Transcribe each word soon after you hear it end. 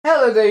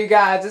Hello there, you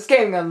guys. It's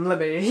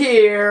GamingUnlimited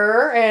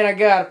here, and I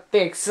gotta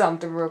fix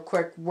something real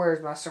quick.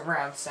 Where's my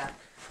surround sound?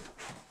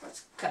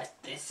 Let's cut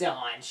this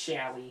on,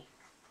 shall we?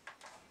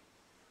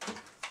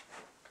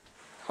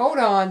 Hold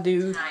on,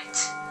 dude.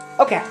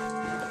 Okay.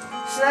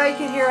 So now you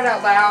can hear it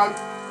out loud.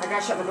 I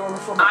gotta shut the door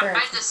before my parents.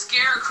 I'm the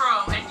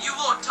scarecrow, and you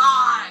will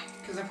die.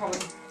 Because they'll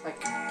probably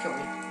kill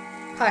me.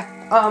 Hi.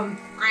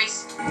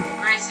 Grayson.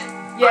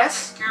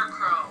 Yes. I'm the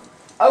scarecrow.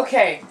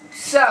 Okay.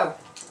 So.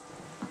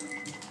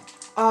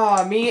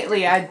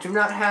 Immediately, I do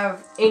not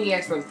have any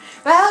explanation.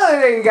 But hello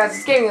there, you guys,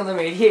 it's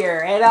GamingUnlimited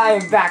here, and I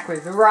am back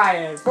with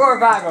Ryan4504.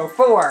 Who's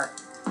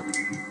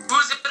going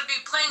to be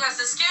playing as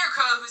the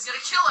Scarecrow who's going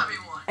to kill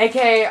everyone?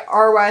 AKA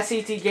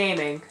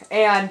RYCTGaming,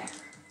 and,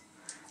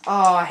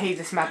 I hate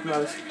this map the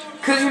most.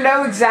 Because you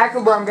know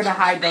exactly where I'm going to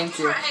hide, don't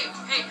you? Hey,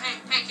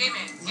 Gaming, thank you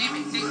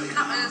for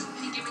not,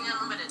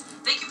 GamingUnlimited.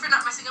 Thank you for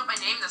not messing up my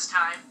name this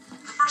time.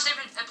 The first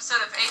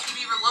episode of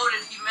ATV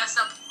Reloaded, he messed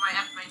up my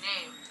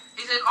name.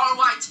 He said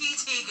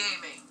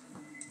RYCTGaming.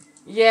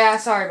 Yeah,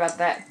 sorry about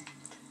that.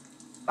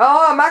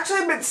 Oh, I'm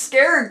actually a bit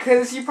scared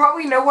because you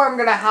probably know where I'm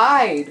gonna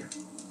hide.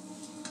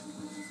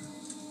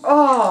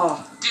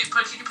 Oh. Dude,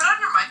 can you put on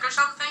your mic or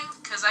something?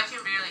 Because I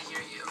can barely hear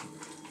you.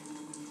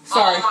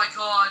 Sorry. Oh my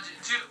god,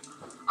 dude.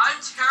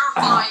 I'm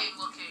terrifying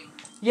looking.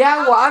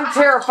 Yeah, well, I'm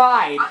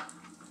terrified.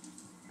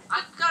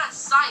 I've got a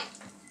sight.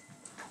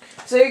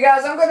 So, you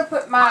guys, I'm gonna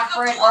put my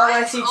friend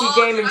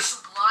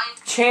RYCTGaming's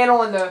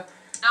channel in the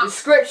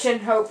description,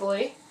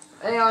 hopefully.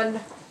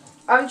 And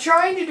I'm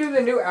trying to do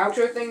the new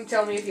outro thing.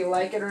 Tell me if you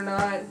like it or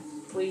not,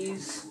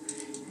 please.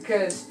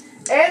 And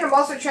I'm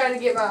also trying to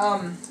get my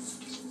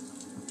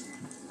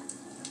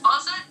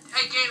Also,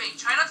 hey, Gaming,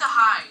 try not to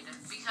hide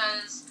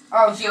because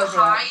if you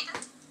hide,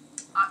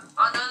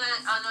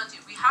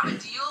 dude, we have a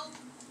deal.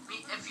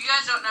 If you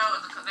guys don't know,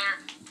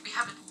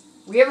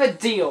 we have a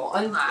deal.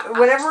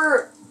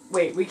 Whatever.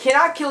 Wait, we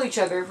cannot kill each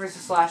other if it's a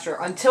slasher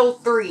until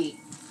 3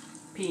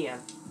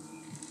 p.m.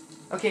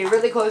 Okay,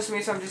 really close to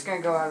me, so I'm just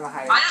gonna go out of my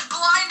hiding. I just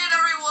blinded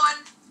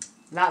everyone!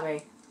 Not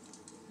me.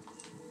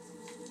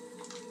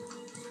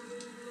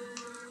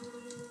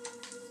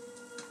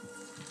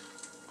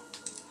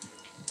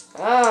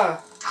 Die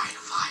in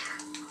fire.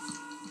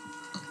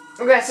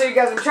 Okay, so you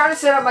guys, I'm trying to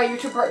set up my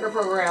YouTube partner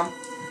program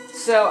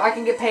so I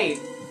can get paid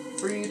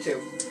for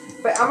YouTube.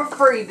 But I'm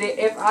afraid that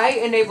if I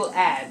enable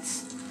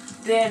ads,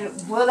 then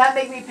will that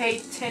make me pay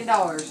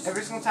 $10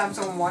 every single time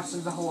someone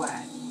watches the whole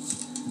ad?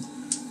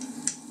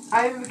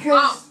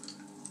 Because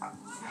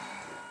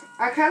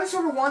I kind of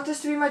sort of want this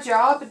to be my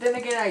job, but then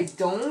again, I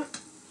don't.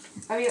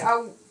 I mean,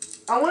 I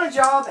want a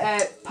job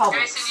at Publix.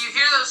 Grayson, do you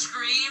hear those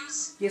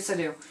screams? Yes, I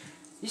do.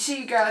 You see,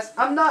 you guys,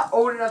 I'm not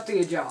old enough to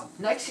get a job.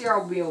 Next year,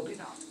 I'll be old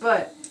enough.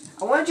 But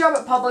I want a job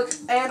at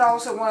Publix, and I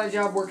also want a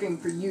job working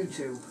for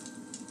YouTube.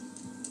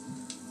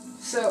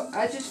 So,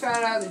 I just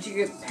found out that you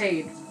get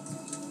paid,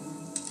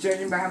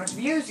 judging by how much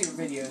views your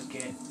videos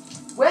get.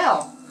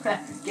 Well,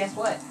 guess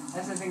what?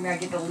 That's the thing that I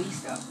get the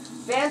least of.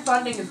 Fan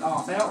funding is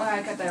off. I don't know how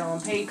to cut that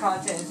on. Paid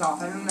content is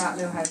off. I do not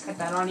know how to cut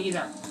that on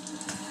either.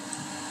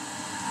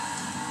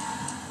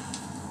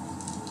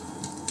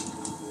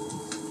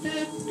 You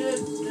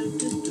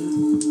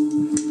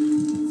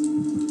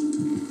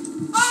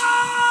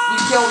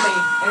killed me,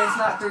 and it's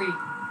not 3.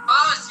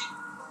 Oh,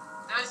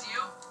 that was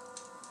you?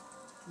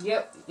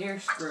 Yep, you're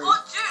screwed. I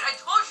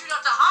told you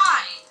not to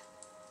hide.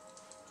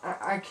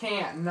 I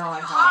can't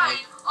not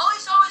hide. All I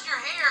saw was your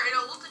hair, and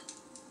it looked like...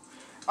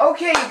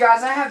 Okay, you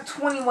guys, I have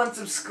 21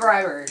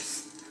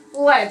 subscribers.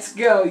 Let's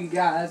go, you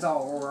guys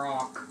all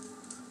rock.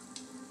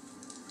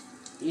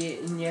 Yeah,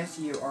 and yes,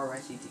 you are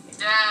RYCTGaming.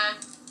 Dad.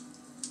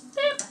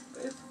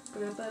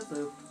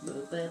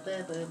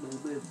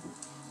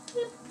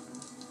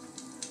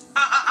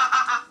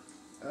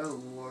 Oh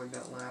Lord,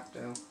 that laugh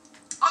though.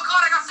 Oh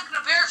God, I got stuck in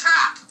a bear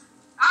trap.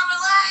 Out of my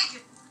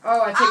leg.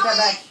 Oh, I take that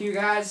back, you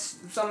guys.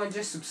 Someone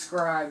just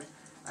subscribed.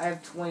 I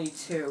have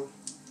 22.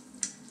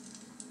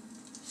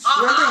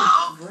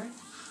 Oh!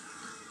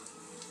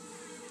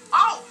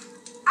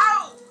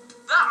 Ow!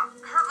 That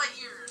hurt my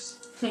ears.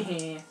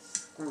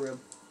 Screw him.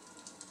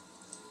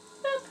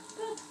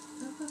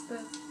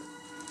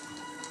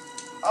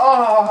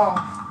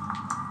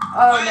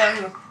 Oh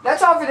no.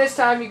 That's all for this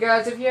time, you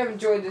guys. If you have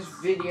enjoyed this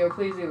video,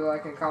 please leave a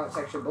like in the comment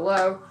section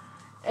below.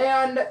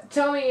 And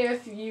tell me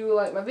if you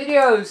like my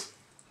videos.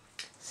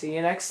 See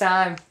you next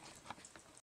time.